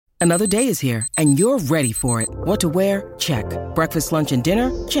Another day is here, and you're ready for it. What to wear? Check. Breakfast, lunch, and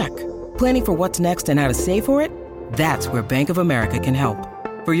dinner? Check. Planning for what's next and how to save for it? That's where Bank of America can help.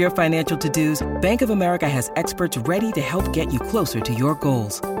 For your financial to-dos, Bank of America has experts ready to help get you closer to your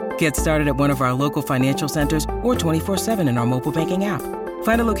goals. Get started at one of our local financial centers or 24/7 in our mobile banking app.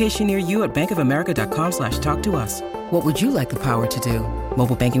 Find a location near you at bankofamerica.com/talktous. What would you like the power to do?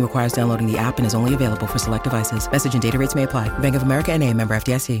 Mobile banking requires downloading the app and is only available for select devices. Message and data rates may apply. Bank of America NA, member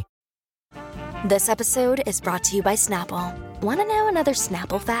FDIC. This episode is brought to you by Snapple. Want to know another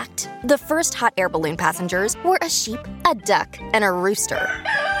Snapple fact? The first hot air balloon passengers were a sheep, a duck, and a rooster.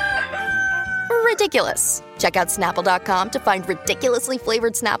 Ridiculous. Check out Snapple.com to find ridiculously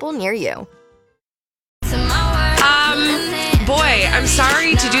flavored Snapple near you. Boy, I'm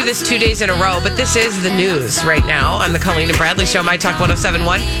sorry to do this 2 days in a row, but this is the news right now on the Colleen and Bradley Show, My Talk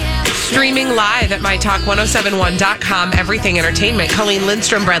 1071. Streaming live at MyTalk1071.com, everything entertainment. Colleen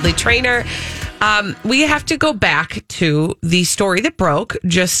Lindstrom, Bradley Traynor. We have to go back to the story that broke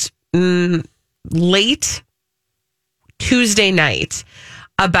just late Tuesday night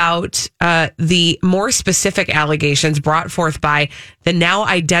about the more specific allegations brought forth by the now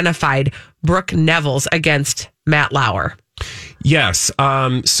identified Brooke Nevils against Matt Lauer. Yes.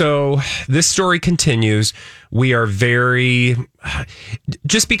 So this story continues. We are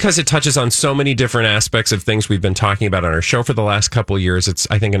just because it touches on so many different aspects of things we've been talking about on our show for the last couple of years, it's,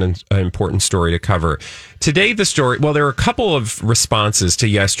 I think, an important story to cover. Today, the story, well, there are a couple of responses to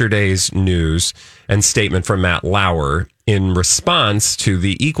yesterday's news and statement from Matt Lauer in response to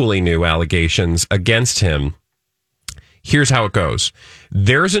the equally new allegations against him. Here's how it goes.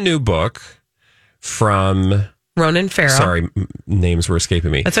 There's a new book from Ronan Farrow. Sorry, names were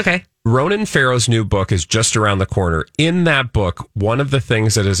escaping me. That's okay. Ronan Farrow's new book is just around the corner. In that book, one of the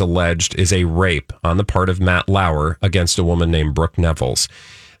things that is alleged is a rape on the part of Matt Lauer against a woman named Brooke Nevils.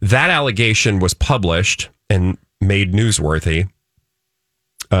 That allegation was published and made newsworthy.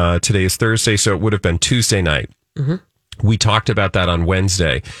 Today is Thursday, so it would have been Tuesday night. Mm-hmm. We talked about that on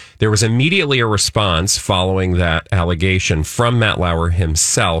Wednesday. There was immediately a response following that allegation from Matt Lauer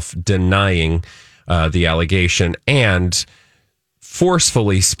himself denying the allegation and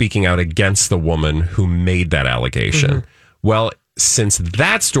forcefully speaking out against the woman who made that allegation. Mm-hmm. Well, since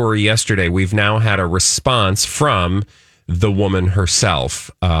that story yesterday, we've now had a response from the woman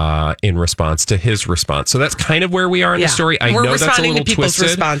herself in response to his response. So that's kind of where we are in the story. I know that's a little twisted,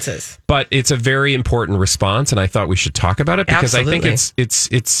 responses, but it's a very important response, and I thought we should talk about it because Absolutely. I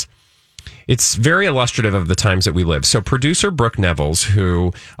think it's very illustrative of the times that we live. So producer Brooke Nevils,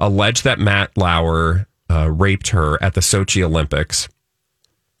 who alleged that Matt Lauer raped her at the Sochi Olympics.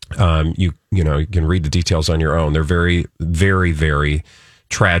 You can read the details on your own. They're very, very, very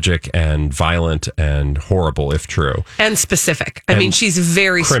tragic and violent and horrible, if true. And specific. I mean, she's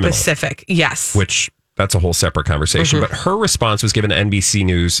very criminal, specific. Yes. Which, that's a whole separate conversation. Mm-hmm. But her response was given to NBC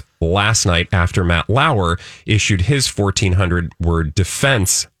News last night after Matt Lauer issued his 1,400-word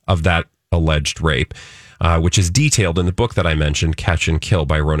defense of that alleged rape, which is detailed in the book that I mentioned, Catch and Kill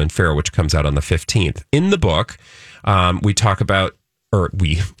by Ronan Farrow, which comes out on the 15th. In the book,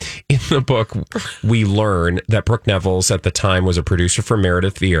 we learn that Brooke Nevils at the time was a producer for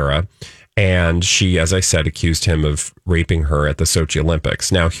Meredith Vieira, and she, as I said, accused him of raping her at the Sochi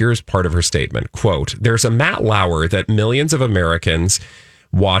Olympics. Now, here's part of her statement. Quote, "There's a Matt Lauer that millions of Americans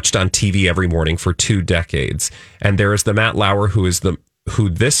watched on TV every morning for 2 decades. And there is the Matt Lauer who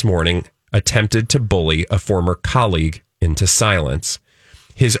this morning attempted to bully a former colleague into silence.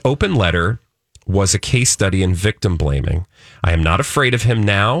 His open letter was a case study in victim blaming. I am not afraid of him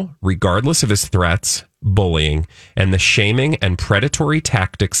now, regardless of his threats, bullying, and the shaming and predatory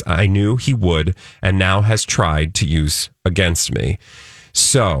tactics I knew he would and now has tried to use against me."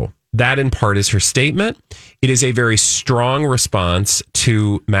 So that in part is her statement. It is a very strong response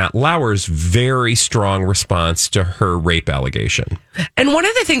to Matt Lauer's very strong response to her rape allegation. And one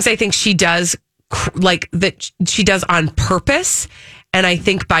of the things I think she does, that she does on purpose, and I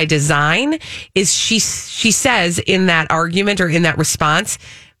think by design, is she says in that argument or in that response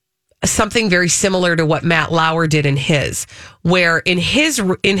something very similar to what Matt Lauer did in his, where in his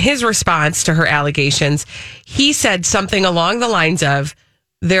response to her allegations, he said something along the lines of,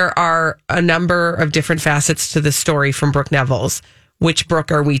 there are a number of different facets to the story from Brooke Nevils. Which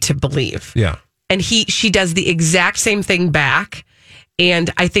Brooke are we to believe? Yeah. And she does the exact same thing back,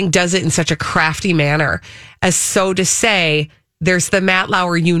 and I think does it in such a crafty manner as so to say, there's the Matt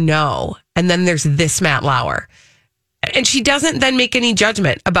Lauer and then there's this Matt Lauer. And she doesn't then make any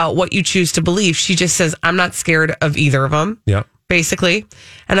judgment about what you choose to believe. She just says, I'm not scared of either of them. Yeah. Basically.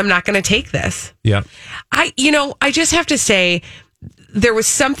 And I'm not going to take this. Yeah. I just have to say, there was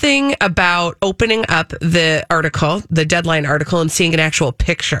something about opening up the article, the Deadline article, and seeing an actual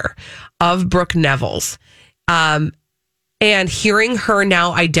picture of Brooke Neville's. And hearing her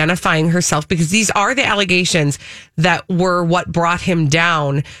now identifying herself, because these are the allegations that were what brought him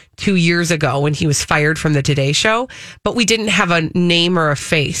down 2 years ago when he was fired from the Today Show. But we didn't have a name or a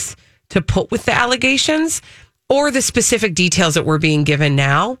face to put with the allegations or the specific details that were being given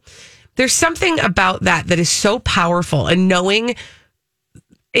now. There's something about that is so powerful, and knowing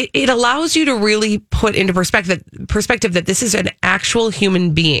it allows you to really put into perspective that this is an actual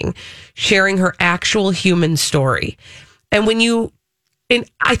human being sharing her actual human story. And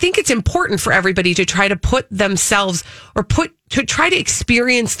I think it's important for everybody to try to put themselves to try to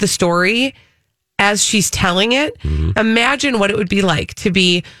experience the story as she's telling it. Mm-hmm. Imagine what it would be like to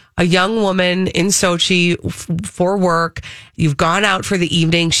be a young woman in Sochi for work. You've gone out for the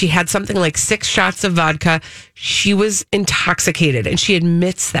evening. She had something like 6 shots of vodka. She was intoxicated, and she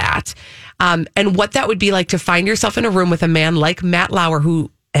admits that. And what that would be like to find yourself in a room with a man like Matt Lauer,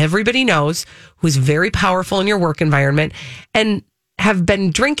 who everybody knows, who's very powerful in your work environment, and have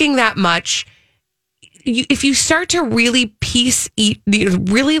been drinking that much. If you start to really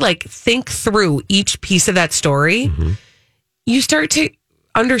think through each piece of that story, mm-hmm. you start to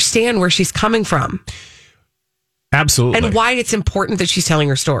understand where she's coming from. Absolutely. And why it's important that she's telling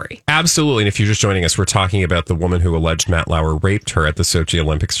her story. Absolutely. And if you're just joining us, we're talking about the woman who alleged Matt Lauer raped her at the Sochi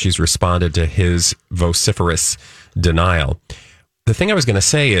Olympics. She's responded to his vociferous denial. The thing I was going to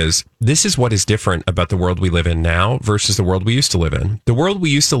say is, this is what is different about the world we live in now versus the world we used to live in. The world we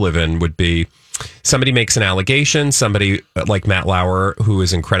used to live in would be somebody makes an allegation, somebody like Matt Lauer, who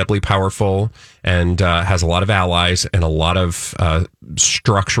is incredibly powerful and has a lot of allies and a lot of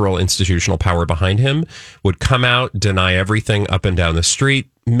structural institutional power behind him, would come out, deny everything up and down the street,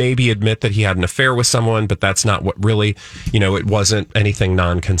 maybe admit that he had an affair with someone, but that's not what really, it wasn't anything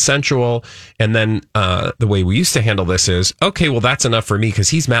non-consensual. And then the way we used to handle this is, okay, well, that's enough for me because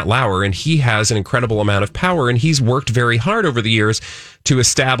he's Matt Lauer and he has an incredible amount of power and he's worked very hard over the years to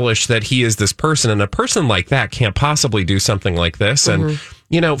establish that he is this person. And a person like that can't possibly do something like this. Mm-hmm.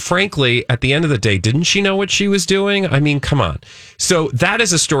 And frankly, at the end of the day, didn't she know what she was doing? I mean, come on. So that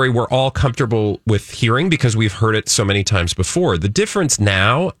is a story we're all comfortable with hearing because we've heard it so many times before. The difference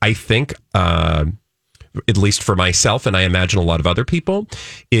now, I think, at least for myself, and I imagine a lot of other people,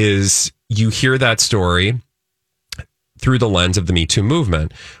 is you hear that story through the lens of the Me Too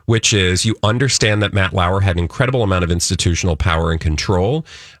movement, which is you understand that Matt Lauer had an incredible amount of institutional power and control,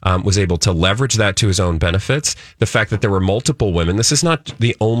 was able to leverage that to his own benefits. The fact that there were multiple women, this is not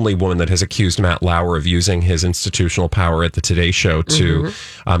the only woman that has accused Matt Lauer of using his institutional power at the Today Show to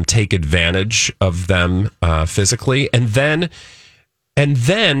mm-hmm. Take advantage of them physically. And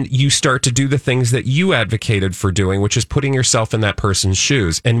then you start to do the things that you advocated for doing, which is putting yourself in that person's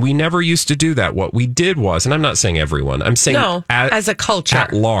shoes. And we never used to do that. What we did was, and I'm not saying everyone, I'm saying as a culture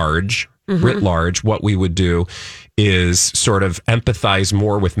at large, mm-hmm. writ large, what we would do is sort of empathize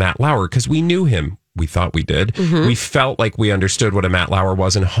more with Matt Lauer because we knew him. We thought we did. Mm-hmm. We felt like we understood what a Matt Lauer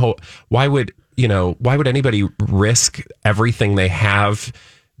was, and why would anybody risk everything they have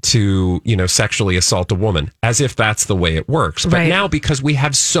to, sexually assault a woman, as if that's the way it works. But now, because we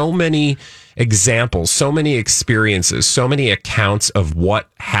have so many examples, so many experiences, so many accounts of what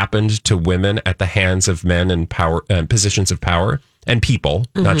happened to women at the hands of men in power and positions of power and people,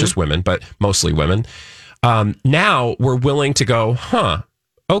 mm-hmm. not just women, but mostly women. Now we're willing to go,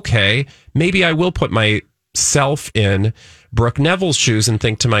 okay, maybe I will put myself in Brooke Neville's shoes and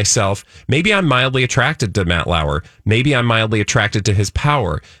think to myself, maybe I'm mildly attracted to Matt Lauer. Maybe I'm mildly attracted to his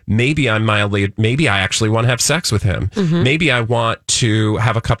power. Maybe I actually want to have sex with him. Mm-hmm. Maybe I want to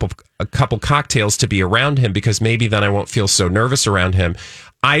have a couple cocktails to be around him because maybe then I won't feel so nervous around him.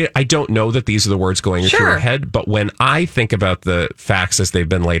 I don't know that these are the words going through your head, but when I think about the facts as they've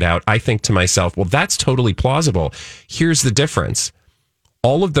been laid out, I think to myself, well, that's totally plausible. Here's the difference.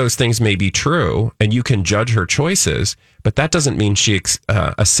 All of those things may be true, and you can judge her choices, but that doesn't mean she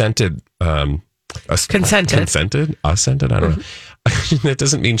consented. Assented? I don't know. That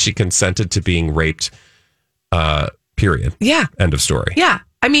doesn't mean she consented to being raped, period. Yeah. End of story. Yeah.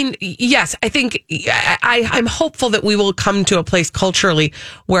 I mean, yes, I think I'm hopeful that we will come to a place culturally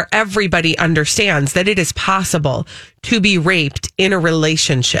where everybody understands that it is possible to be raped in a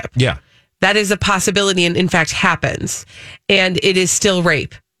relationship. Yeah. That is a possibility and in fact happens. And it is still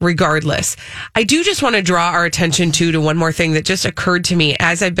rape regardless. I do just want to draw our attention to one more thing that just occurred to me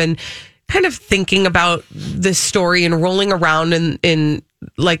as I've been kind of thinking about this story and rolling around in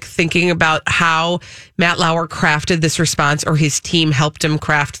like thinking about how Matt Lauer crafted this response, or his team helped him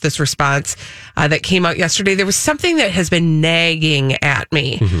craft this response that came out yesterday. There was something that has been nagging at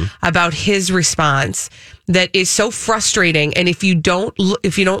me about his response that is so frustrating. And if you're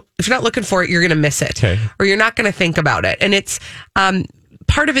not looking for it, you're going to miss it, or you're not going to think about it. And it's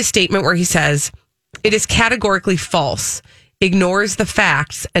part of his statement where he says, "It is categorically false, ignores the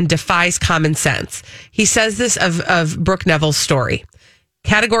facts, and defies common sense." He says this of Brooke Neville's story.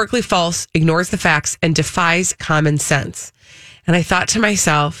 Categorically false, ignores the facts, and defies common sense. And I thought to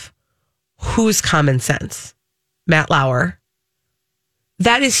myself, whose common sense? Matt Lauer.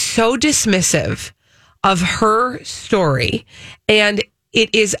 That is so dismissive of her story. And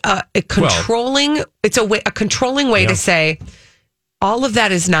it is a controlling way to say, all of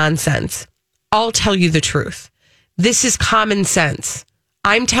that is nonsense. I'll tell you the truth. This is common sense.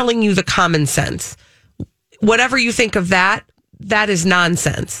 I'm telling you the common sense. Whatever you think of that is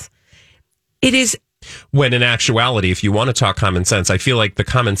nonsense. It is. When in actuality, if you want to talk common sense, I feel like the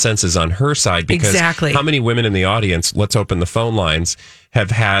common sense is on her side, because how many women in the audience, let's open the phone lines, have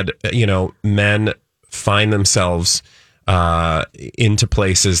had, men find themselves into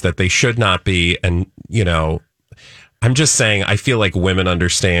places that they should not be. And, I'm just saying, I feel like women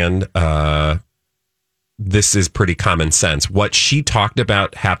understand this is pretty common sense. What she talked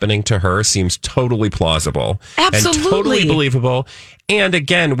about happening to her seems totally plausible. Absolutely. And totally believable. And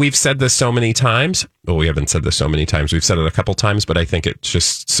again, we've said this so many times. Well, we haven't said this so many times. We've said it a couple times, but I think it's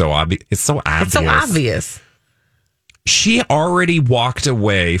just so obvious. It's so obvious. It's so obvious. She already walked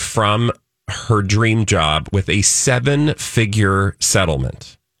away from her dream job with a 7-figure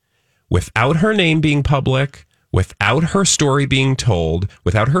settlement without her name being public, without her story being told,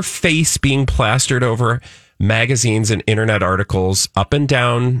 without her face being plastered over magazines and internet articles up and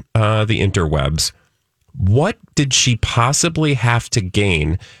down the interwebs. What did she possibly have to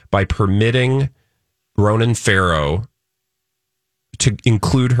gain by permitting Ronan Farrow to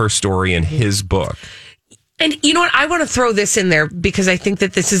include her story in his book? And you know what? I want to throw this in there because I think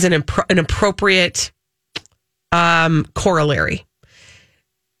that this is an appropriate corollary.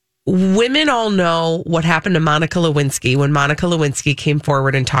 Women all know what happened to Monica Lewinsky when Monica Lewinsky came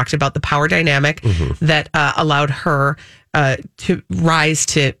forward and talked about the power dynamic that allowed her to rise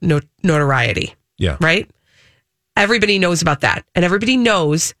to notoriety. Yeah. Right? Everybody knows about that. And everybody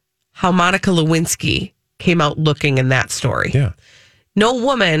knows how Monica Lewinsky came out looking in that story. Yeah. No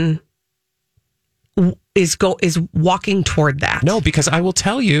woman is walking toward that. No, because I will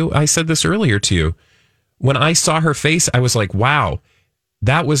tell you, I said this earlier to you. When I saw her face, I was like, wow.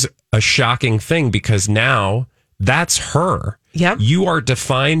 That was a shocking thing, because now that's her. Yep. You are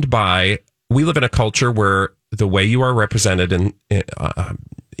defined by, we live in a culture where the way you are represented in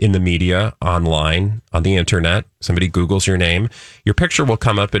the media, online, on the internet, somebody Googles your name, your picture will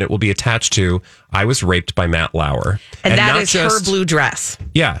come up and it will be attached to, I was raped by Matt Lauer. And that is her blue dress.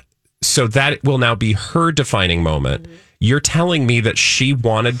 Yeah. So that will now be her defining moment. Mm-hmm. You're telling me that she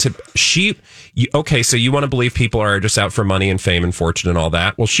wanted to, okay, so you want to believe people are just out for money and fame and fortune and all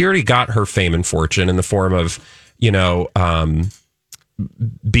that. Well, she already got her fame and fortune in the form of,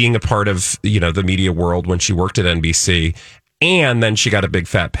 being a part of, the media world when she worked at NBC. And then she got a big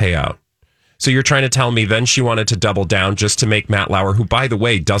fat payout. So you're trying to tell me then she wanted to double down just to make Matt Lauer, who, by the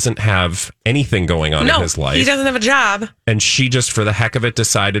way, doesn't have anything going on in his life. He doesn't have a job. And she just, for the heck of it,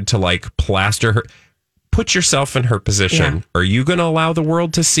 decided to plaster her. Put yourself in her position. Yeah. Are you going to allow the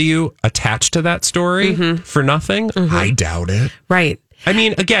world to see you attached to that story for nothing? Mm-hmm. I doubt it. Right. I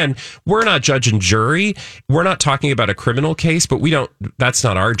mean, again, we're not judge and jury. We're not talking about a criminal case, but that's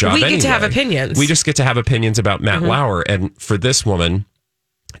not our job. We get to have opinions. We just get to have opinions about Matt Lauer. And for this woman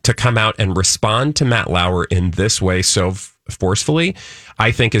to come out and respond to Matt Lauer in this way so forcefully,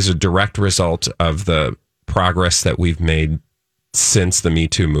 I think is a direct result of the progress that we've made since the Me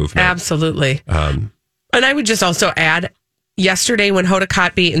Too movement. Absolutely. And I would just also add, yesterday when Hoda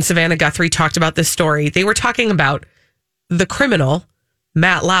Kotb and Savannah Guthrie talked about this story, they were talking about the criminal,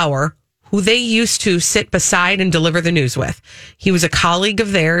 Matt Lauer, who they used to sit beside and deliver the news with. He was a colleague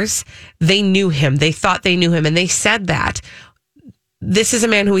of theirs. They knew him. They thought they knew him. And they said that. This is a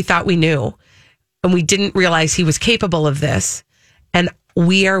man who we thought we knew. And we didn't realize he was capable of this. And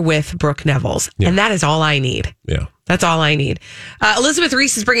we are with Brooke Neville's. Yeah. And that is all I need. Yeah. That's all I need. Elizabeth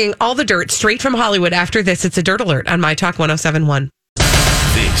Reese is bringing all the dirt straight from Hollywood. After this, it's a Dirt Alert on My Talk 107.1.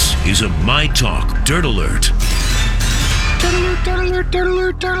 This is a My Talk Dirt Alert.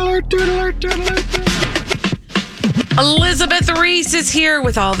 Elizabeth Reese is here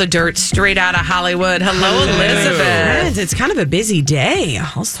with all the dirt straight out of Hollywood. Hello, Elizabeth. It's kind of a busy day.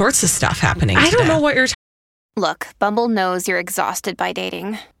 All sorts of stuff happening today. I don't know what you're Look, Bumble knows you're exhausted by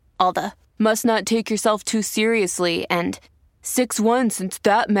dating. All the must not take yourself too seriously and 6'1" since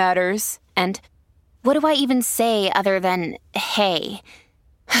that matters. And what do I even say other than hey?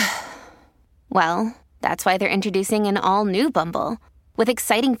 Well, that's why they're introducing an all-new Bumble with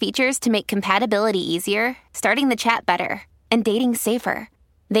exciting features to make compatibility easier, starting the chat better, and dating safer.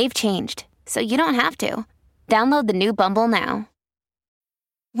 They've changed, so you don't have to. Download the new Bumble now.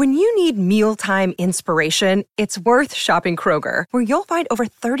 When you need mealtime inspiration, it's worth shopping Kroger, where you'll find over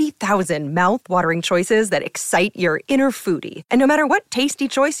 30,000 mouth-watering choices that excite your inner foodie. And no matter what tasty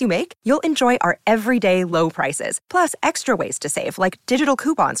choice you make, you'll enjoy our everyday low prices, plus extra ways to save, like digital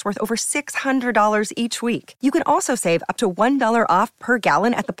coupons worth over $600 each week. You can also save up to $1 off per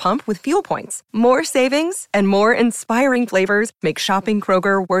gallon at the pump with fuel points. More savings and more inspiring flavors make shopping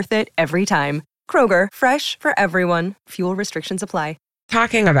Kroger worth it every time. Kroger, fresh for everyone. Fuel restrictions apply.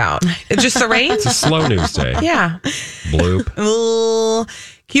 Talking about just the rain. It's a slow news day. Yeah. Bloop.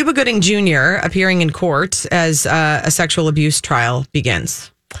 Cuba Gooding Jr. appearing in court as a sexual abuse trial begins.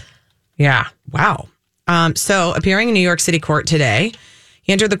 Yeah. Wow. So appearing in New York City court today,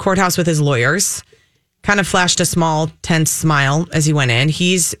 he entered the courthouse with his lawyers, kind of flashed a small, tense smile as he went in.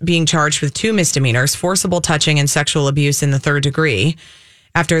 He's being charged with 2 misdemeanors, forcible touching and sexual abuse in the 3rd degree,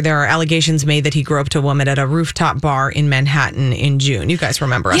 after there are allegations made that he groped a woman at a rooftop bar in Manhattan in June. You guys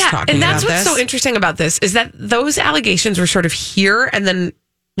remember us talking about this? And that's what's so interesting about this is that those allegations were sort of here and then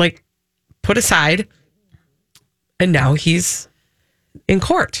like put aside, and now he's in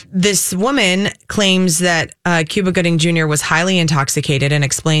court. This woman claims that Cuba Gooding Jr. was highly intoxicated and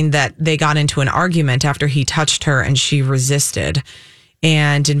explained that they got into an argument after he touched her and she resisted.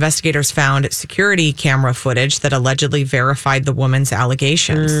 And investigators found security camera footage that allegedly verified the woman's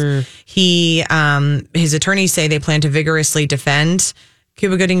allegations. His attorneys say they plan to vigorously defend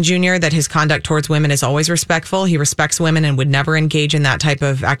Cuba Gooding Jr., that his conduct towards women is always respectful. He respects women and would never engage in that type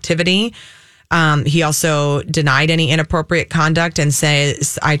of activity. He also denied any inappropriate conduct and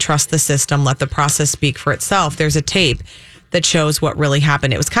says, I trust the system. Let the process speak for itself. There's a tape that shows what really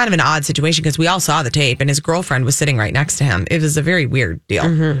happened. It was kind of an odd situation because we all saw the tape and his girlfriend was sitting right next to him. It was a very weird deal.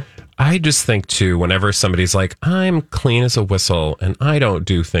 Mm-hmm. I just think, too, whenever somebody's like, I'm clean as a whistle and I don't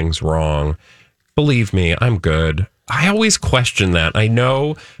do things wrong, believe me, I'm good. I always question that. I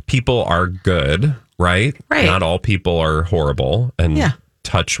know people are good, right? Right. Not all people are horrible and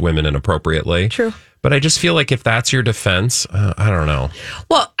touch women inappropriately. True. But I just feel like if that's your defense, I don't know.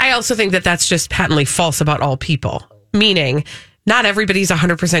 Well, I also think that that's just patently false about all people. Meaning, not everybody's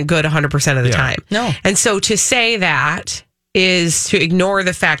 100% good 100% of the time. No. And so to say that is to ignore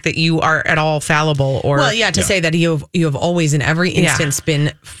the fact that you are at all fallible or... Well, to say that you have always in every instance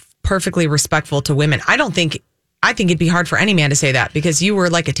been perfectly respectful to women. I think it'd be hard for any man to say that because you were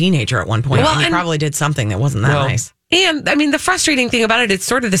like a teenager at one point. Well, and you probably did something that wasn't that nice. And I mean, the frustrating thing about it, it's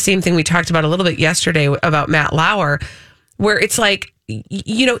sort of the same thing we talked about a little bit yesterday about Matt Lauer, where it's like,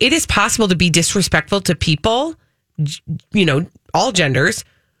 you know, it is possible to be disrespectful to people, you know, all genders,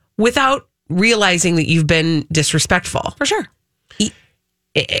 without realizing that you've been disrespectful. For sure.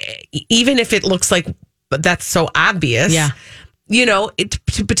 Even if it looks like that's so obvious. Yeah. You know,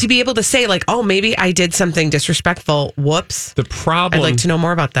 but to be able to say like, oh, maybe I did something disrespectful. Whoops. The problem... I'd like to know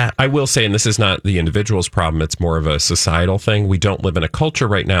more about that. I will say, and this is not the individual's problem, it's more of a societal thing. We don't live in a culture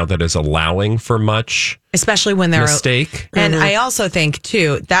right now that is allowing for much... Especially when there mistake. And I also think,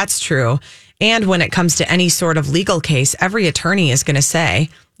 too, that's true. And when it comes to any sort of legal case, every attorney is going to say,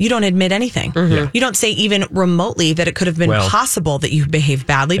 you don't admit anything. Yeah. You don't say even remotely that it could have been possible that you behaved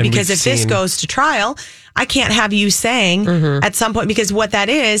badly, because if this goes to trial, I can't have you saying at some point, because what that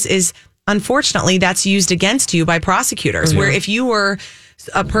is unfortunately that's used against you by prosecutors, where if you were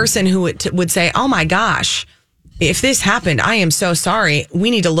a person who would say, oh my gosh, if this happened, I am so sorry. We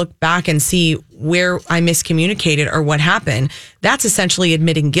need to look back and see where I miscommunicated or what happened. That's essentially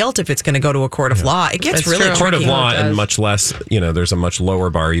admitting guilt if it's going to go to a court of law. It gets really tricky. Court of law, and much less, you know, there's a much lower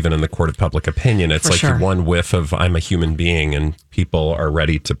bar even in the court of public opinion. It's like the one whiff of I'm a human being and people are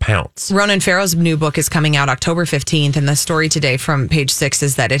ready to pounce. Ronan Farrow's new book is coming out October 15th. And the story today from Page 6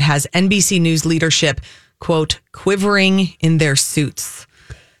 is that it has NBC News leadership, quote, quivering in their suits,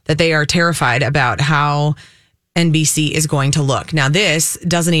 that they are terrified about how NBC is going to look. Now, this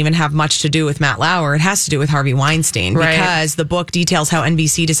doesn't even have much to do with Matt Lauer. It has to do with Harvey Weinstein, because the book details how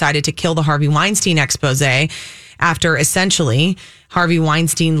NBC decided to kill the Harvey Weinstein expose after essentially Harvey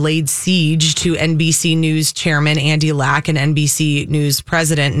Weinstein laid siege to NBC News chairman Andy Lack and NBC News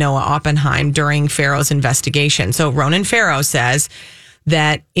president Noah Oppenheim during Farrow's investigation. So Ronan Farrow says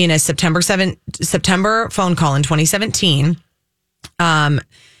that in a September phone call in 2017,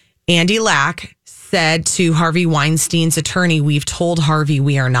 Andy Lack said to Harvey Weinstein's attorney, "We've told Harvey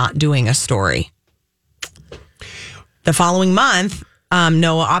we are not doing a story." The following month,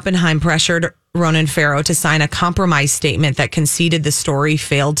 Noah Oppenheim pressured Ronan Farrow to sign a compromise statement that conceded the story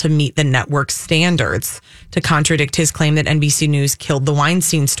failed to meet the network's standards, to contradict his claim that NBC News killed the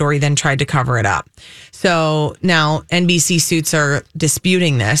Weinstein story, then tried to cover it up. So now NBC suits are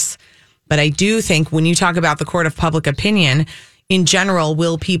disputing this. But I do think when you talk about the court of public opinion, in general,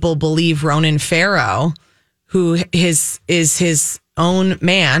 will people believe Ronan Farrow, who is his own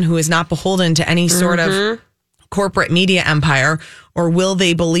man, who is not beholden to any sort of corporate media empire, or will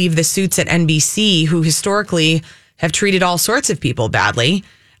they believe the suits at NBC, who historically have treated all sorts of people badly?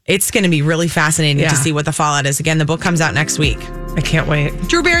 It's going to be really fascinating to see what the fallout is. Again, the book comes out next week. I can't wait.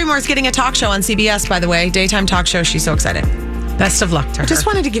 Drew Barrymore's getting a talk show on CBS, by the way, daytime talk show. She's so excited. Best of luck to her. Just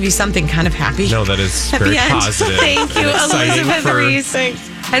wanted to give you something kind of happy. No, that is At very the end. positive. Thank you, Elizabeth Reese. Thanks.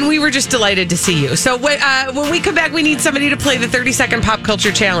 And we were just delighted to see you. So when we come back, we need somebody to play the 30-second pop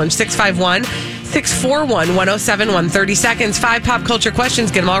culture challenge. 651-641-1071. 30 seconds, 5 pop culture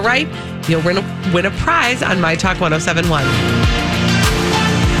questions. Get them all right. You'll win a prize on My Talk 1071.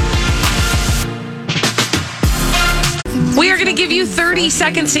 We are going to give you 30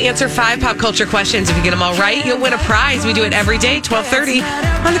 seconds to answer 5 pop culture questions. If you get them all right, you'll win a prize. We do it every day, 12:30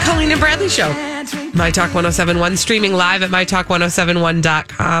 on the Colleen and Bradley Show. My Talk 1071, streaming live at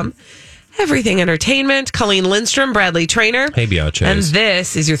mytalk1071.com. Everything Entertainment. Colleen Lindstrom, Bradley Trainer. Hey, biatches. And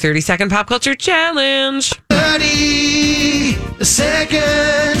this is your 30-second pop culture challenge.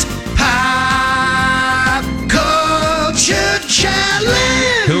 30-second pop culture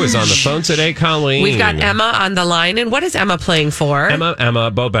challenge. Who is on the phone today, Colleen? We've got Emma on the line. And what is Emma playing for? Emma,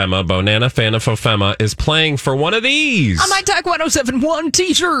 Bobemma, Bonana, Fana, Fofemma is playing for one of these. A My Talk 1071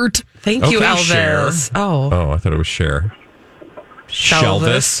 t-shirt. Thank you, Okay, Elvis. Cher. Oh, I thought it was Cher.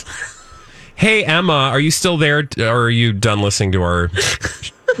 Shelvis. Hey, Emma, are you still there, or are you done listening to our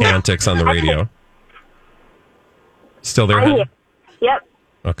antics on the radio? Still there? I'm here. Yep.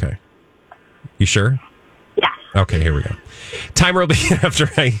 Okay. You sure? Yeah. Okay, here we go. Timer will be after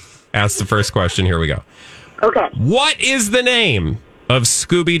I ask the first question. Here we go. Okay. What is the name of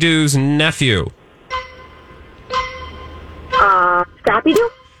Scooby-Doo's nephew? Scrappy-Doo?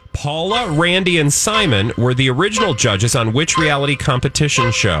 Paula, Randy, and Simon were the original judges on which reality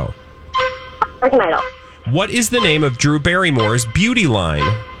competition show? American Idol. What is the name of Drew Barrymore's beauty line?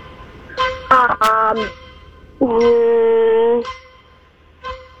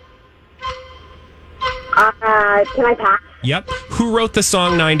 Can I pass? Yep. Who wrote the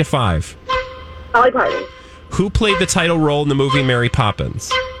song 9 to 5? Dolly Parton. Who played the title role in the movie Mary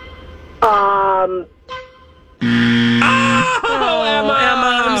Poppins? Emma,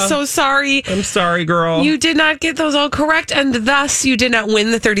 I'm so sorry. I'm sorry, girl. You did not get those all correct, and thus you did not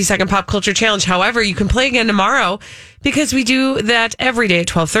win the 30-second pop culture challenge. However, you can play again tomorrow because we do that every day at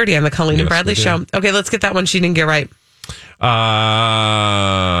 12:30 on the Colleen and Bradley Show. Okay, let's get that one she didn't get right.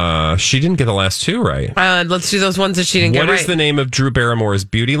 She didn't get the last 2 right. Let's do those ones that she didn't get right. What is the name of Drew Barrymore's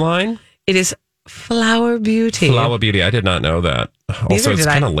beauty line? It is Flower Beauty. Flower Beauty. I did not know that. Also, it's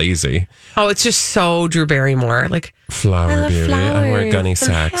kind of lazy. Oh, it's just so Drew Barrymore. Like Flower Beauty. I wear gunny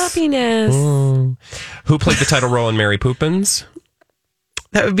sacks. Happiness. Who played the title role in Mary Poppins?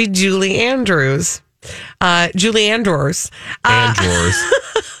 That would be Julie Andrews. Julie Andrews. Andros.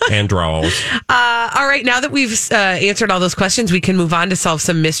 All right, now that we've answered all those questions, we can move on to solve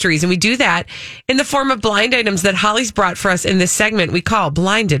some mysteries. And we do that in the form of blind items that Holly's brought for us in this segment we call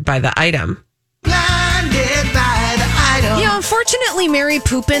Blinded by the Item. Blinded by the item. Yeah, unfortunately, Mary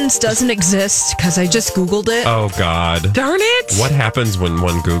Poppins doesn't exist because I just Googled it. Oh, God. Darn it. What happens when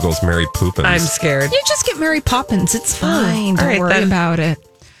one Googles Mary Poppins? I'm scared. You just get Mary Poppins. It's fine. Don't worry about it.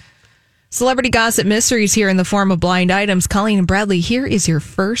 Celebrity gossip mysteries here in the form of blind items. Colleen and Bradley, here is your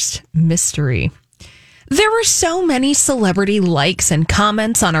first mystery. There were so many celebrity likes and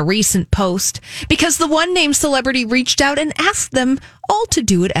comments on a recent post because the one named celebrity reached out and asked them all to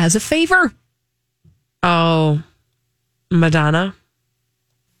do it as a favor. Oh, Madonna.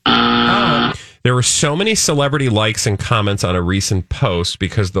 Oh. There were so many celebrity likes and comments on a recent post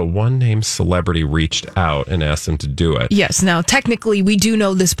because the one named celebrity reached out and asked them to do it. Yes. Now, technically, we do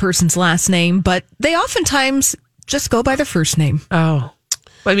know this person's last name, but they oftentimes just go by their first name. Oh.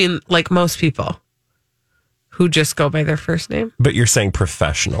 I mean, like most people who just go by their first name. But you're saying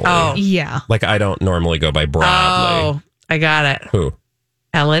professionally. Oh. Yeah. Like I don't normally go by Bradley. Oh, I got it. Who?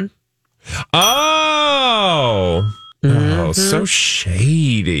 Ellen. Oh. Oh, so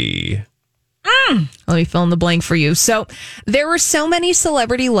shady. Let me fill in the blank for you. So there were so many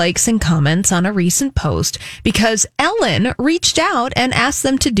celebrity likes and comments on a recent post because Ellen reached out and asked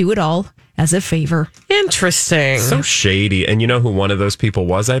them to do it all as a favor. Interesting. So shady. And you know who one of those people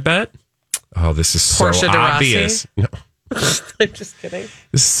was, I bet? Oh, this is so Portia de Rossi? obvious. No. I'm just kidding.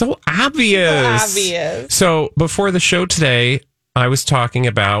 This is so obvious. So before the show today, I was talking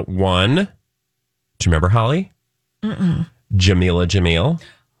about one. Do you remember Holly? Jamila Jamil.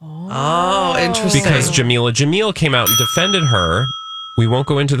 Oh, interesting. Because Jamila Jamil came out and defended her. We won't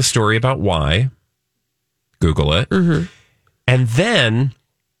go into the story about why. Google it. And then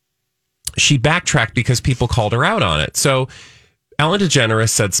she backtracked because people called her out on it. So Ellen DeGeneres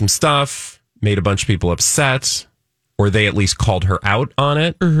said some stuff, made a bunch of people upset, or they at least called her out on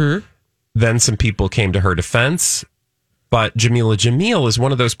it. Then some people came to her defense. But Jamila Jamil is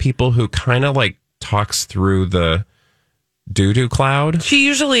one of those people who kind of like talks through the doo-doo cloud. She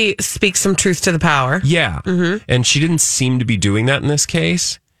usually speaks some truth to the power. Yeah. And she didn't seem to be doing that in this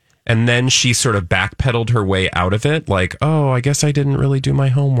case. And then she sort of backpedaled her way out of it. Like, oh, I guess I didn't really do my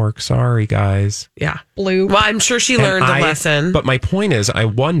homework. Sorry, guys. Yeah. Blue. Well, I'm sure she learned the lesson. But my point is, I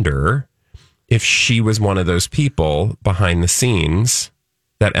wonder if she was one of those people behind the scenes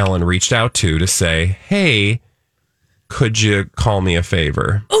that Ellen reached out to say, hey, could you call me a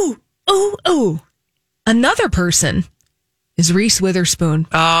favor? Ooh. Another person is Reese Witherspoon.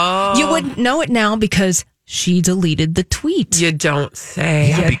 Oh. You wouldn't know it now because she deleted the tweet. You don't say.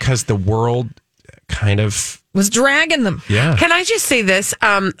 Yeah, because the world kind of was dragging them. Yeah. Can I just say this?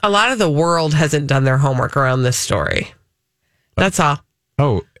 A lot of the world hasn't done their homework around this story. That's all.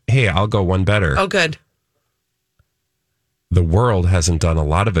 Oh, hey, I'll go one better. Oh, good. The world hasn't done a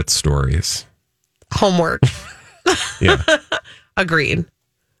lot of its stories. Homework. Yeah. Agreed.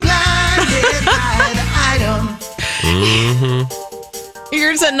 Blinded by the item.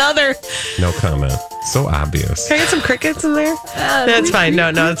 Here's another. No comment. So obvious. Can I get some crickets in there? That's fine.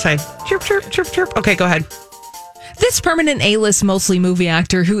 No, it's fine. Chirp, chirp, chirp, chirp. Okay, go ahead. This permanent A-list, mostly movie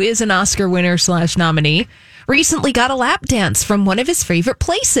actor who is an Oscar winner / nominee recently got a lap dance from one of his favorite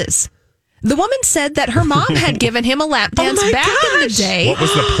places. The woman said that her mom had given him a lap dance back in the day. What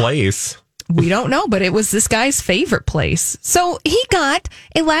was the place? We don't know, but it was this guy's favorite place. So he got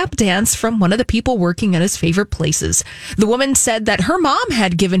a lap dance from one of the people working at his favorite places. The woman said that her mom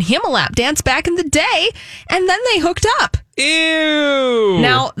had given him a lap dance back in the day, and then they hooked up. Ew.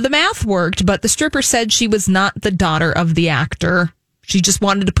 Now, the math worked, but the stripper said she was not the daughter of the actor. She just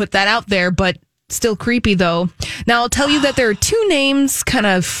wanted to put that out there, but still creepy, though. Now, I'll tell you that there are two names kind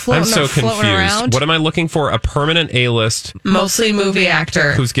of floating around. What am I looking for? A permanent A-list, mostly movie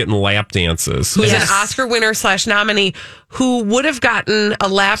actor. who's getting lap dances. Who's an Oscar winner / nominee who would have gotten a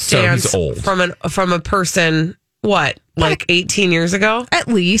lap dance he's old. from a person, what, like 18 years ago? At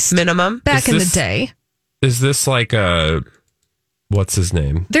least. Minimum. Back in the day. Is this like a... What's his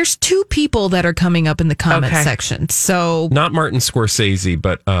name? There's two people that are coming up in the comment section. So not Martin Scorsese,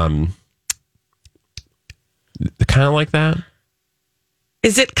 but kind of like that.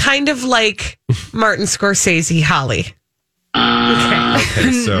 Is it kind of like Martin Scorsese, Holly?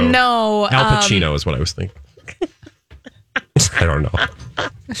 Okay, so no, Al Pacino is what I was thinking. I don't know.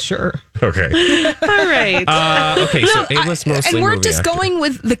 Sure. Okay. All right. Okay, so A-list mostly and we're movie just actor. going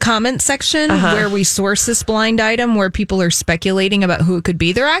with the comment section where we source this blind item where people are speculating about who it could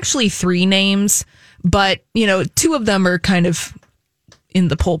be. There are actually 3 names, but 2 of them are kind of in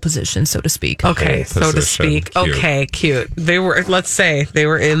the pole position, so to speak. Okay, Pole so to position. speak. Cute. Okay, cute. They were, let's say, they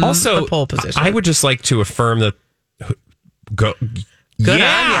were in the pole position. I would just like to affirm that. Good on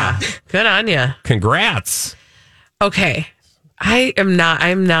ya. Good on ya. Congrats. Okay. I'm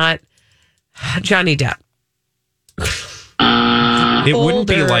not Johnny Depp. It wouldn't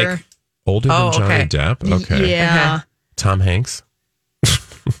be Older. like older than Johnny okay. Depp. Okay. Yeah. Okay. Tom Hanks.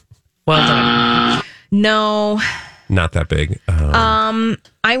 Well done. No. Not that big.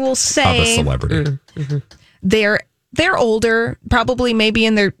 I will Of a say celebrity. they're older, probably maybe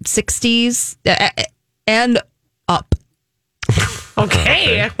in their 60s and up.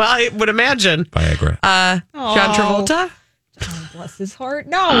 Okay. Well, I would imagine. Viagra. John Travolta? Bless his heart.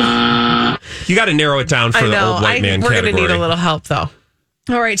 No. You got to narrow it down for I the know. old white man We're category. going to need a little help, though.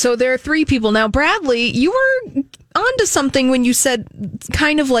 All right, so there are 3 people. Now, Bradley, you were onto something when you said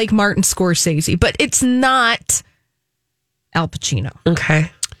kind of like Martin Scorsese, but it's not Al Pacino. Okay.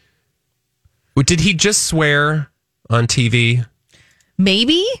 Did he just swear on TV?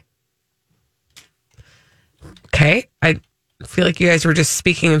 Maybe? Okay. I feel like you guys were just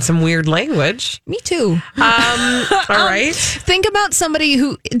speaking in some weird language. Me too. All right. Think about somebody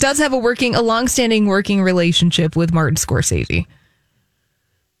who does have a long-standing working relationship with Martin Scorsese.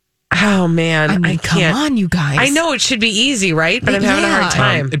 Oh man, I mean, come can't. on, you guys. I know it should be easy, right? But I'm having a hard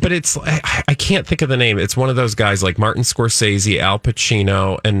time. But it's I can't think of the name. It's one of those guys like Martin Scorsese, Al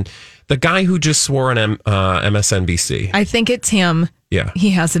Pacino, and the guy who just swore on MSNBC. I think it's him. Yeah, he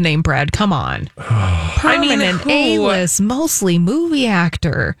has a name, Brad. Come on, permanent A-list, mostly movie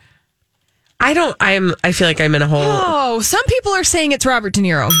actor. I feel like I'm in a hole. Oh, some people are saying it's Robert De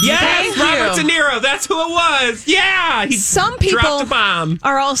Niro. Yes, Robert De Niro. That's who it was. Yeah, some people dropped a bomb.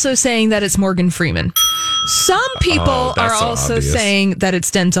 Are also saying that it's Morgan Freeman. Some people are so also obvious. saying that it's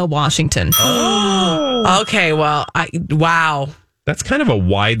Denzel Washington. Oh, okay. Well, wow. That's kind of a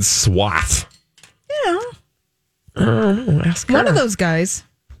wide swath. Yeah, one of those guys.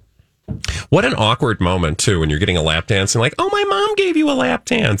 What an awkward moment, too, when you're getting a lap dance and like, oh, my mom gave you a lap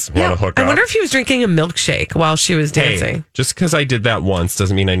dance. Want to hook up? I wonder if he was drinking a milkshake while she was dancing. Hey, just because I did that once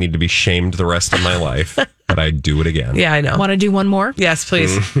doesn't mean I need to be shamed the rest of my life, but I'd do it again. Yeah, I know. Want to do one more? Yes,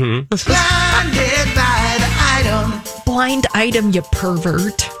 please. Blinded by the item. Blind item, you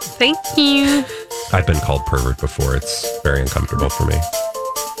pervert. Thank you. I've been called pervert before. It's very uncomfortable for me.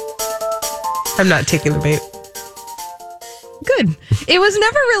 I'm not taking the bait. Good. It was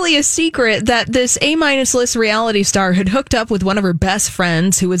never really a secret that this A-list reality star had hooked up with one of her best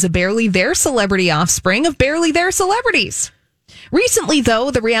friends who was a Barely There celebrity offspring of Barely There celebrities. Recently,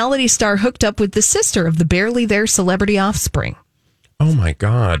 though, the reality star hooked up with the sister of the Barely There celebrity offspring. Oh, my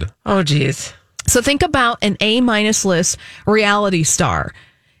God. Oh, geez. So think about an A-list reality star.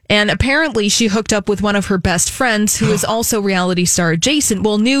 And apparently she hooked up with one of her best friends who is also reality star adjacent.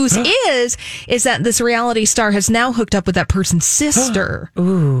 Well, news is that this reality star has now hooked up with that person's sister.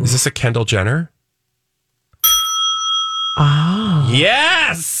 Ooh. Is this a Kendall Jenner? Oh.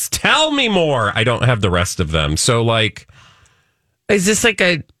 Yes! Tell me more. I don't have the rest of them. So, like... Is this like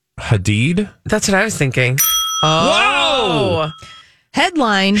a... Hadid? That's what I was thinking. Oh. Whoa!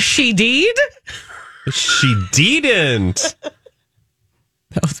 Headline. She did? She didn't.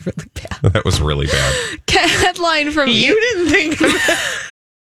 That was really bad. That was really bad. Headline from You didn't think of it.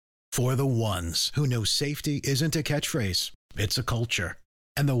 For the ones who know safety isn't a catchphrase, it's a culture.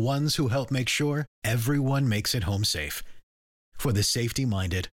 And the ones who help make sure everyone makes it home safe. For the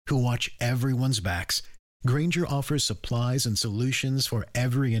safety-minded who watch everyone's backs, Grainger offers supplies and solutions for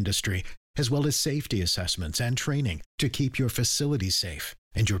every industry, as well as safety assessments and training to keep your facilities safe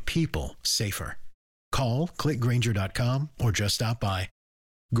and your people safer. Call, click Grainger.com, or just stop by.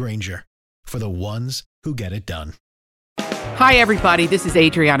 Grainger, for the ones who get it done. Hi, everybody. This is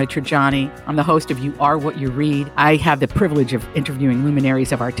Adriana Trajani. I'm the host of You Are What You Read. I have the privilege of interviewing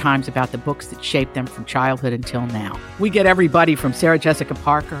luminaries of our times about the books that shaped them from childhood until now. We get everybody from Sarah Jessica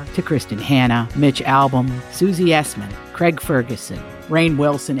Parker to Kristen Hanna, Mitch Albom, Susie Essman, Craig Ferguson, Rainn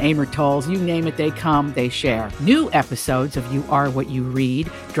Wilson, Amor Tolls, you name it, they come, they share. New episodes of You Are What You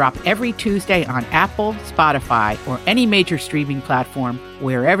Read drop every Tuesday on Apple, Spotify, or any major streaming platform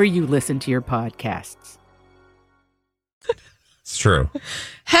wherever you listen to your podcasts. It's true.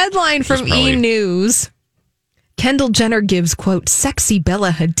 Headline from E! News. Kendall Jenner gives, quote, sexy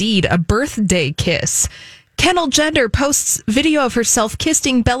Bella Hadid a birthday kiss. Kendall Jenner posts video of herself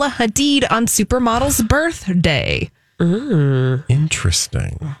kissing Bella Hadid on Supermodel's birthday.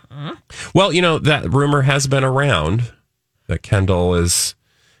 Interesting. Well, you know, that rumor has been around that Kendall is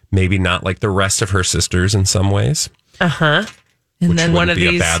maybe not like the rest of her sisters in some ways. Uh-huh. And then one of be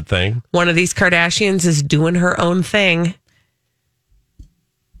these a bad thing. One of these Kardashians is doing her own thing.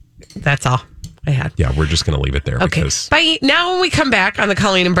 That's all I had. Yeah, we're just going to leave it there. Okay. Because Bye. Now, when we come back on the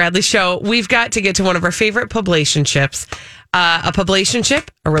Colleen and Bradley show, we've got to get to one of our favorite publicationships. A publicationship,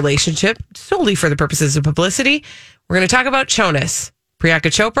 a relationship, solely for the purposes of publicity. We're going to talk about Jonas.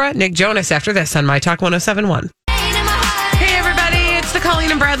 Priyanka Chopra, Nick Jonas after this on My Talk 1071. Hey, everybody. It's the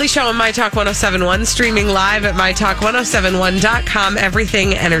Colleen and Bradley show on My Talk 1071, streaming live at MyTalk1071.com.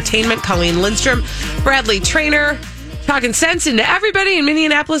 Everything entertainment. Colleen Lindstrom, Bradley Trainer. Talking sense into everybody in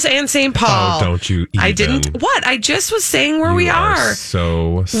Minneapolis and St. Paul. Oh, don't you even. I didn't. What? I just was saying where we are.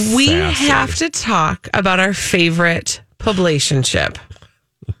 So we sassy. have to talk about our favorite publicationship.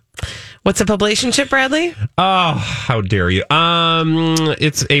 What's a publicationship, Bradley? Oh, how dare you.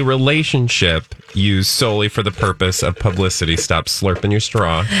 It's a relationship used solely for the purpose of publicity. Stop slurping your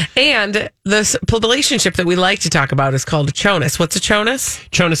straw. And this publicationship that we like to talk about is called Jonas. What's a Jonas?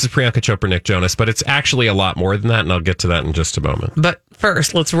 Jonas is Priyanka Chopra, Nick Jonas, but it's actually a lot more than that, and I'll get to that in just a moment. But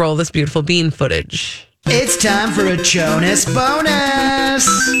first, let's roll this beautiful bean footage. It's time for a Jonas bonus.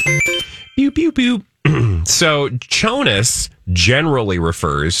 Pew, pew, pew. So Jonas generally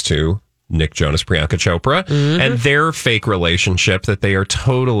refers to Nick Jonas, Priyanka Chopra, and their fake relationship that they are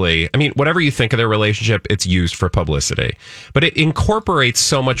totally, I mean, whatever you think of their relationship, it's used for publicity. But it incorporates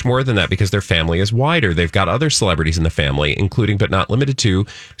so much more than that because their family is wider. They've got other celebrities in the family, including but not limited to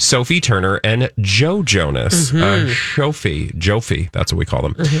Sophie Turner and Joe Jonas. Jofi, that's what we call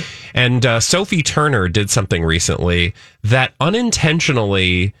them. And Sophie Turner did something recently that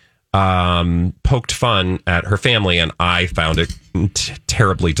unintentionally poked fun at her family, and I found it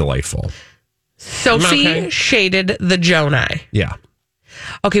terribly delightful. Sophie shaded the Jonai. Yeah.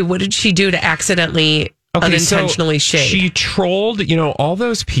 Okay, what did she do to accidentally, unintentionally shade? She trolled, all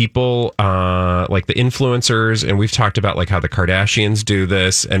those people, like the influencers, and we've talked about like how the Kardashians do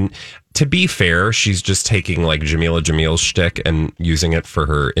this. And to be fair, she's just taking like Jamila Jamil's shtick and using it for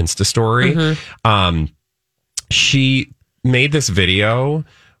her Insta story. She made this video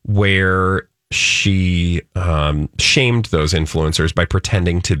where she shamed those influencers by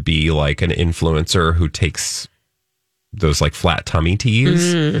pretending to be like an influencer who takes those like flat tummy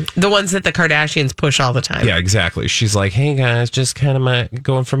teas. The ones that the Kardashians push all the time. Yeah, exactly. She's like, hey guys, just kind of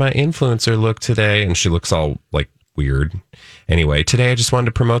going for my influencer look today. And she looks all like weird. Anyway, today I just wanted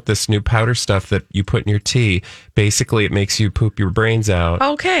to promote this new powder stuff that you put in your tea. Basically, it makes you poop your brains out.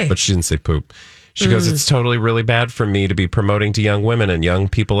 Okay. But she didn't say poop. She goes, it's totally really bad for me to be promoting to young women and young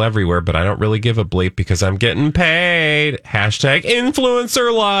people everywhere, but I don't really give a bleep because I'm getting paid. Hashtag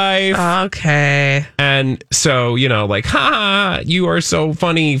influencer life. Okay. And so, like, you are so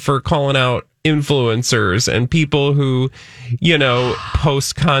funny for calling out influencers and people who,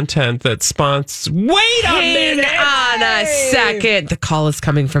 post content that sponsors. Wait a minute! Hang on a second. The call is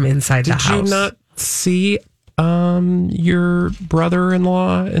coming from inside the house. Did you not see your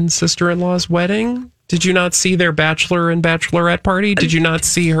brother-in-law and sister-in-law's wedding? Did you not see their bachelor and bachelorette party? Did you not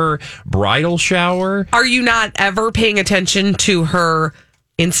see her bridal shower? Are you not ever paying attention to her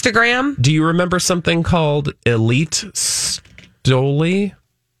Instagram? Do you remember something called Elite Stoli?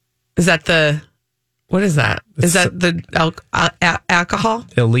 Is that what is that? Is that the alcohol?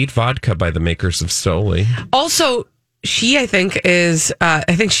 Elite Vodka by the makers of Stoli. Also, she, I think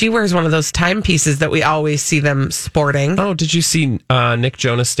she wears one of those timepieces that we always see them sporting. Oh, did you see Nick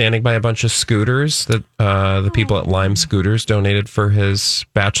Jonas standing by a bunch of scooters that the people at Lime Scooters donated for his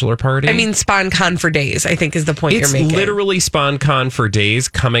bachelor party? I mean, SpawnCon for days, I think is the point you're making. It's literally SpawnCon for days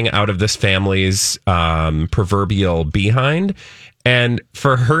coming out of this family's proverbial behind. And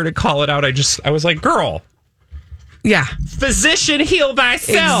for her to call it out, I was like, girl. Yeah. Physician, heal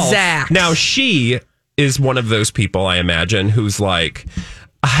thyself. Exact. Now, she is one of those people, I imagine, who's like,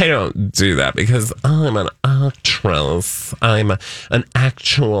 I don't do that because I'm an actress. I'm an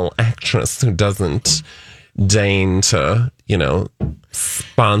actual actress who doesn't deign to,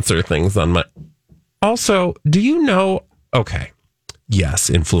 sponsor things on my... Also, do you know... Okay, yes,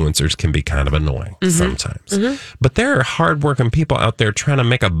 influencers can be kind of annoying sometimes. But there are hardworking people out there trying to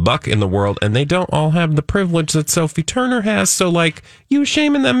make a buck in the world, and they don't all have the privilege that Sophie Turner has. So, like, you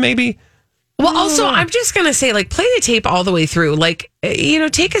shaming them maybe... Well, also, I'm just going to say, like, play the tape all the way through. Like,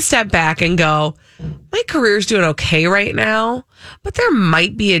 take a step back and go, my career's doing okay right now, but there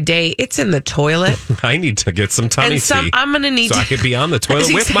might be a day it's in the toilet. I need to get some tummy tea. I'm going to need so I could be on the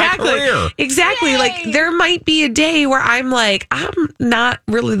toilet with my career. Exactly. Yay! Like, there might be a day where I'm like, I'm not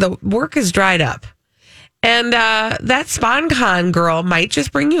really, the work is dried up. And that SpawnCon girl might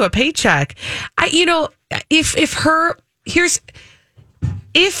just bring you a paycheck.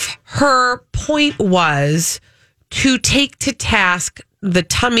 If her point was to take to task the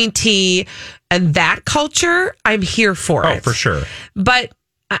tummy tea and that culture, I'm here for it. Oh, for sure. But,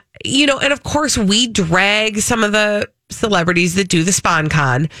 and of course, we drag some of the celebrities that do the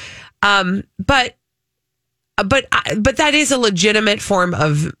SpawnCon. But that is a legitimate form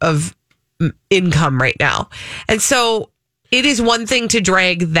of income right now. And so it is one thing to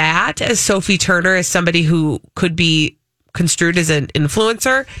drag that as Sophie Turner, as somebody who could be construed as an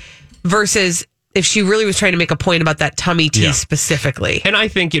influencer, versus if she really was trying to make a point about that tummy tea specifically. And I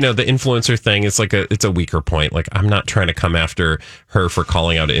think, the influencer thing is it's a weaker point. Like, I'm not trying to come after her for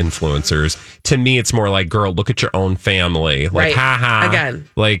calling out influencers. To me, it's more like, girl, look at your own family. Like, right. Again,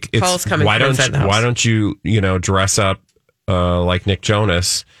 like, it's why don't you, dress up like Nick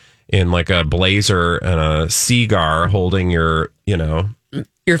Jonas in like a blazer and a cigar holding your,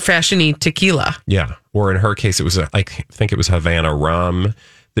 your fashion-y tequila. Yeah. Or in her case, it was, I think it was Havana rum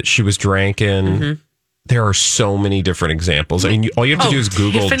that she was drinking. There are so many different examples. I mean, all you have to do is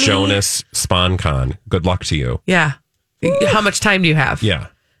Google Tiffany. Jonas SpawnCon. Good luck to you. Yeah. How much time do you have? Yeah.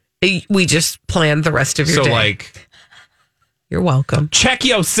 We just planned the rest of your day. So, like, You're welcome. Check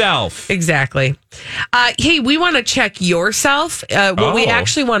yourself. Exactly. Hey, we want to check yourself. What we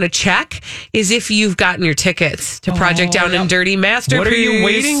actually want to check is if you've gotten your tickets to Project Down and Dirty Masterpiece. What are you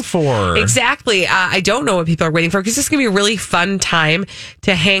waiting for? Exactly. I don't know what people are waiting for because this is going to be a really fun time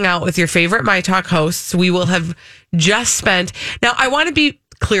to hang out with your favorite My Talk hosts. We will have just spent. Now, I want to be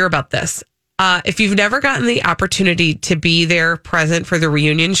clear about this. If you've never gotten the opportunity to be there present for the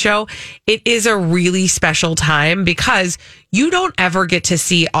reunion show, it is a really special time because you don't ever get to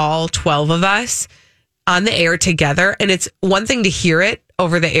see all 12 of us on the air together. And it's one thing to hear it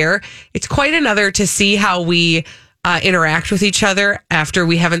over the air. It's quite another to see how we interact with each other after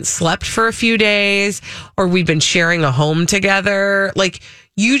we haven't slept for a few days or we've been sharing a home together. Like,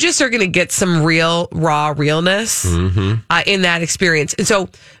 you just are going to get some real, raw realness in that experience. And so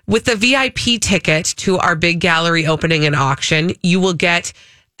with the VIP ticket to our big gallery opening and auction, you will get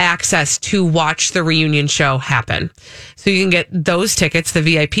access to watch the reunion show happen. So you can get those tickets, the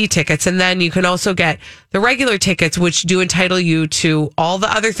VIP tickets, and then you can also get the regular tickets, which do entitle you to all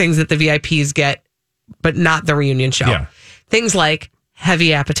the other things that the VIPs get, but not the reunion show. Yeah. Things like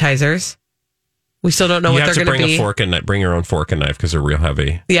heavy appetizers. We still don't know what they're going to be. You have to bring your own fork and knife because they're real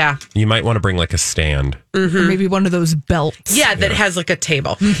heavy. Yeah. You might want to bring like a stand. Or maybe one of those belts. Yeah, that has like a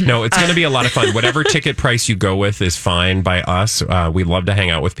table. No, it's going to be a lot of fun. Whatever ticket price you go with is fine by us. We love to hang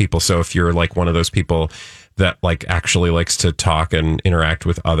out with people. So if you're like one of those people that like actually likes to talk and interact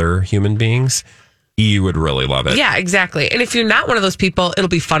with other human beings, you would really love it. Yeah, exactly. And if you're not one of those people, it'll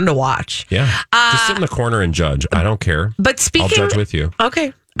be fun to watch. Yeah. Just sit in the corner and judge. I don't care. But I'll judge with you.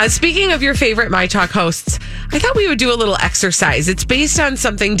 Okay. Speaking of your favorite My Talk hosts, I thought we would do a little exercise. It's based on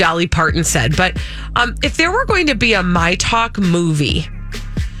something Dolly Parton said. But if there were going to be a My Talk movie,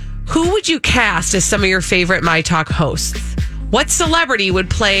 who would you cast as some of your favorite My Talk hosts? What celebrity would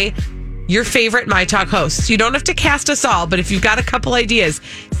play your favorite My Talk hosts? You don't have to cast us all, but if you've got a couple ideas,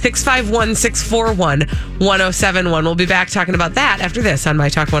 651-641-1071. We'll be back talking about that after this on My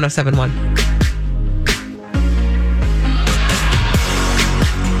Talk 1071.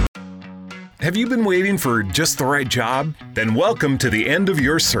 Have you been waiting for just the right job? Then welcome to the end of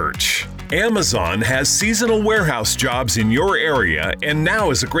your search. Amazon has seasonal warehouse jobs in your area, and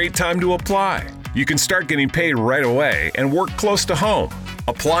now is a great time to apply. You can start getting paid right away and work close to home.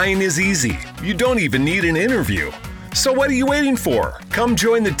 Applying is easy. You don't even need an interview. So what are you waiting for? Come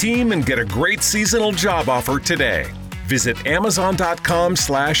join the team and get a great seasonal job offer today. Visit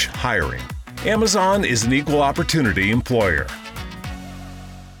Amazon.com/hiring. Amazon is an equal opportunity employer.